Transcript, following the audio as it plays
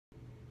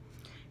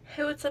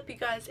Hey, what's up you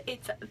guys?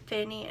 It's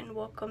Vani and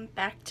welcome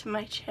back to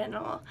my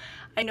channel.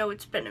 I know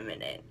it's been a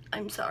minute.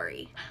 I'm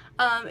sorry.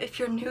 If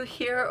you're new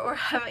here or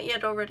haven't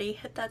yet already,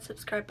 hit that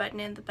subscribe button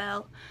and the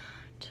bell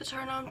to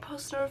turn on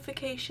post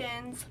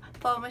notifications.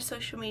 Follow my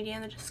social media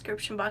in the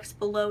description box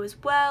below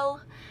as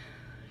well.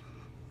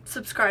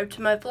 Subscribe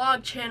to my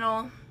vlog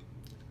channel.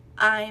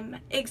 I'm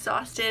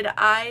exhausted.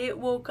 I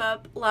woke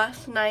up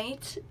last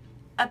night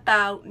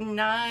about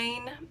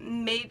 9,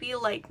 maybe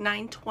like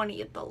 9:20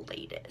 at the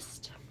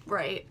latest.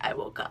 Right, I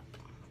woke up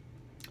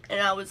and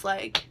I was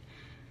like,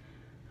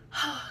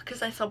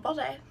 because I slept all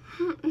day.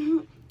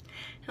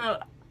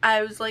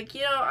 I was like, you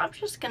know, I'm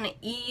just gonna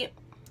eat,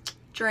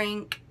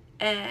 drink,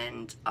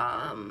 and did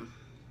I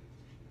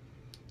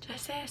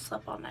say I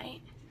slept all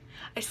night?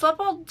 I slept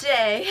all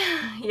day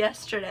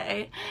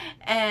yesterday,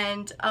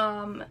 and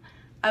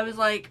I was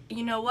like,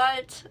 you know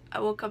what? I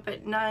woke up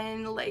at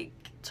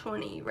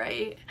 9:20,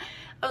 right?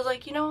 I was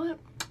like, you know what?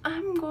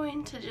 I'm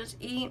going to just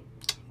eat,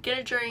 get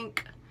a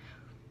drink,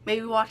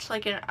 maybe watch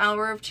like an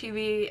hour of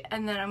TV,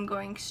 and then I'm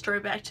going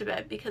straight back to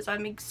bed because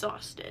I'm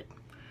exhausted,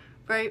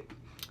 right?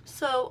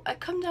 So I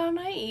come down,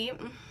 I eat,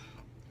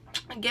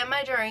 I get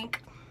my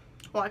drink,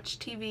 watch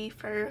TV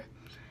for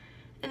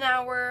an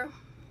hour.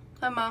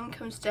 My mom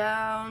comes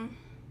down.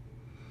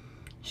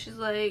 She's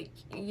like,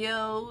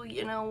 yo,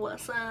 you know,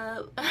 what's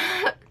up?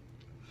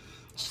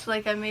 She's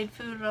like, I made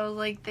food, and I was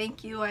like,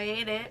 thank you, I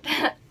ate it.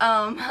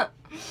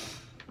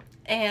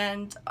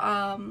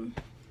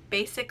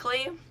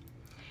 Basically,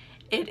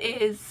 it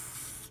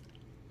is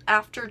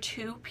after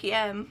 2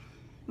 p.m.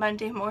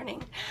 Monday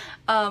morning.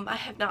 I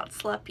have not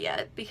slept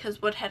yet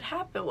because what had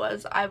happened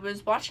was I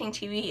was watching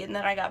TV and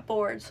then I got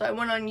bored, so I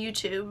went on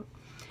YouTube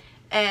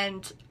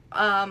and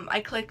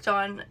I clicked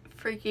on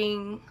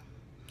freaking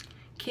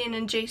Ken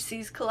and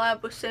JC's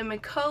collab with Sam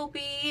and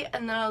Kobe,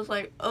 and then I was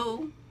like,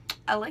 oh,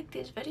 I like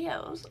these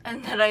videos,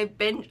 and then I've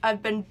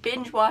been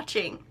binge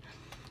watching.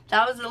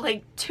 That was at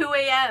like 2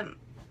 a.m.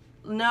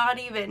 Not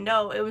even,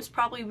 no, it was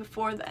probably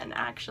before then,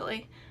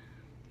 actually.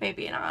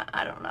 Maybe not,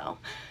 I don't know.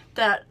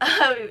 That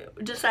I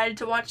decided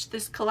to watch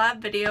this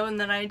collab video, and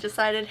then I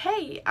decided,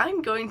 hey,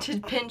 I'm going to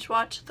binge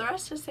watch the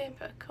rest of Sam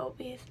and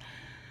Kobe's,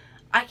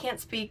 I can't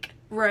speak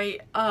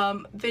right,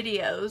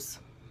 videos.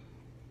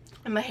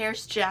 And my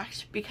hair's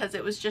jacked because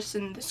it was just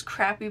in this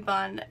crappy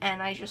bun,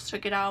 and I just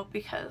took it out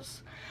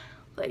because,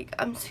 like,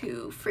 I'm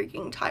too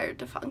freaking tired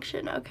to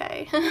function,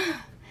 okay?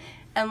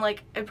 And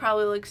like, it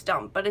probably looks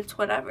dumb, but it's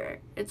whatever.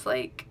 It's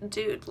like,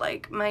 dude,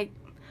 like, my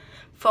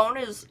phone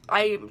is,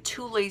 I am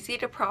too lazy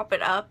to prop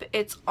it up.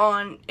 It's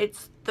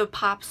the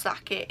pop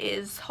socket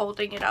is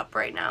holding it up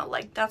right now.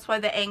 Like, that's why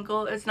the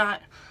angle is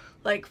not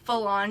like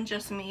full on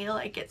just me.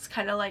 Like, it's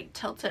kind of like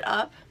tilted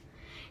up.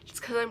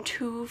 It's because I'm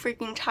too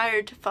freaking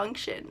tired to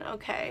function,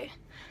 okay?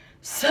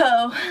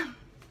 So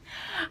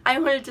I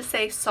wanted to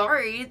say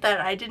sorry that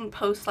I didn't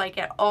post like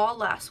at all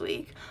last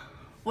week.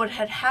 What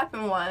had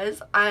happened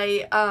was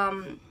I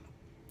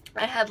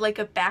had like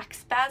a back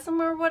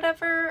spasm or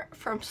whatever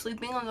from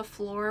sleeping on the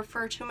floor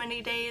for too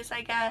many days,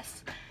 I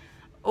guess,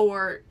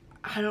 or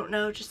I don't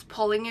know, just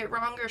pulling it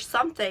wrong or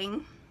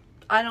something,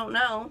 I don't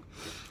know,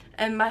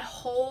 and my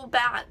whole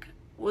back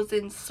was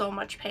in so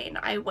much pain.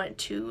 I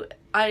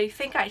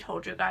think I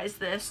told you guys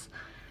this,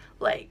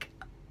 like,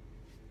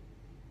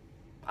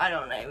 I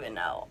don't even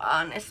know,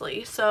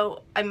 honestly,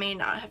 so I may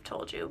not have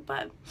told you,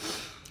 but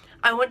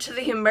I went to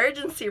the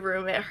emergency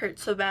room. It hurt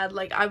so bad,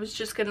 like, I was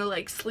just gonna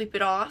like sleep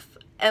it off,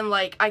 and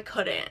like I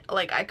couldn't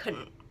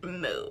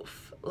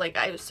move. Like,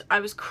 I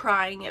was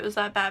crying. It was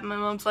that bad. My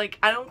mom's like,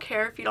 I don't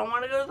care if you don't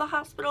want to go to the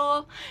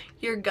hospital,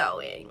 you're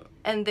going.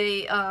 And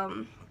they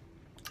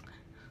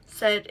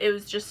said it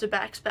was just a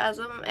back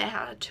spasm. It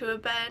had to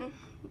have been.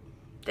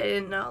 They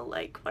didn't know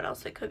like what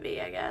else it could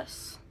be, I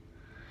guess.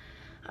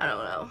 I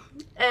don't know.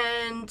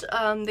 And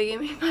they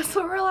gave me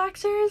muscle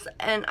relaxers,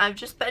 and I've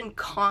just been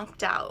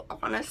conked out,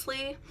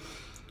 honestly,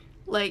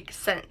 like,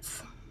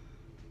 since.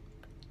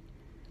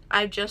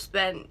 I've just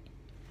been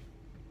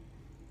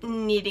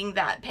needing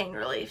that pain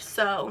relief,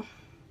 so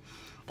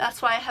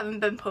that's why I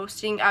haven't been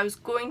posting. I was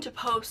going to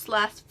post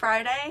last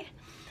Friday,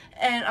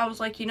 and I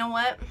was like, you know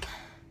what?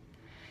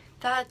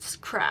 That's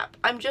crap.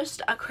 I'm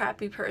just a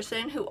crappy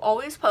person who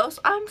always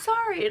posts. I'm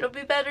sorry, it'll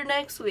be better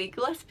next week.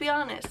 Let's be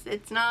honest,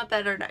 it's not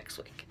better next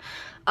week.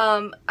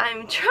 I'm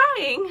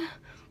trying,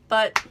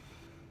 but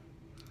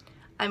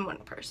I'm one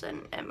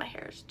person and my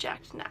hair is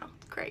jacked now.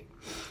 Great.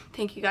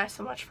 Thank you guys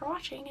so much for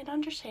watching and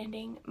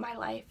understanding. My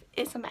life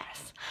is a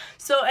mess.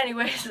 So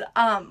anyways,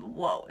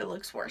 whoa, it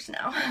looks worse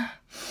now.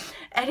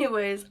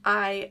 Anyways,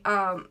 I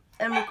am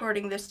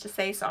recording this to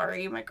say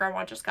sorry. My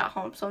grandma just got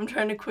home, so I'm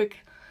trying to quickly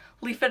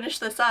finish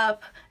this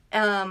up,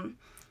 and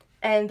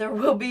there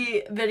will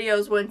be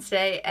videos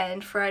Wednesday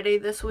and Friday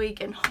this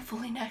week, and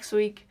hopefully next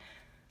week.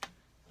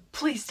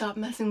 Please stop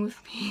messing with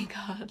me,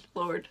 God,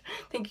 Lord.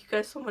 Thank you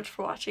guys so much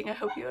for watching. I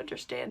hope you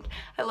understand.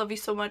 I love you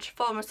so much.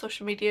 Follow my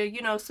social media,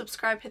 you know,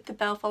 subscribe, hit the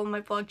bell, follow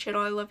my vlog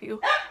channel. I love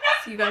you.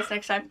 See you guys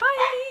next time.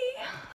 Bye!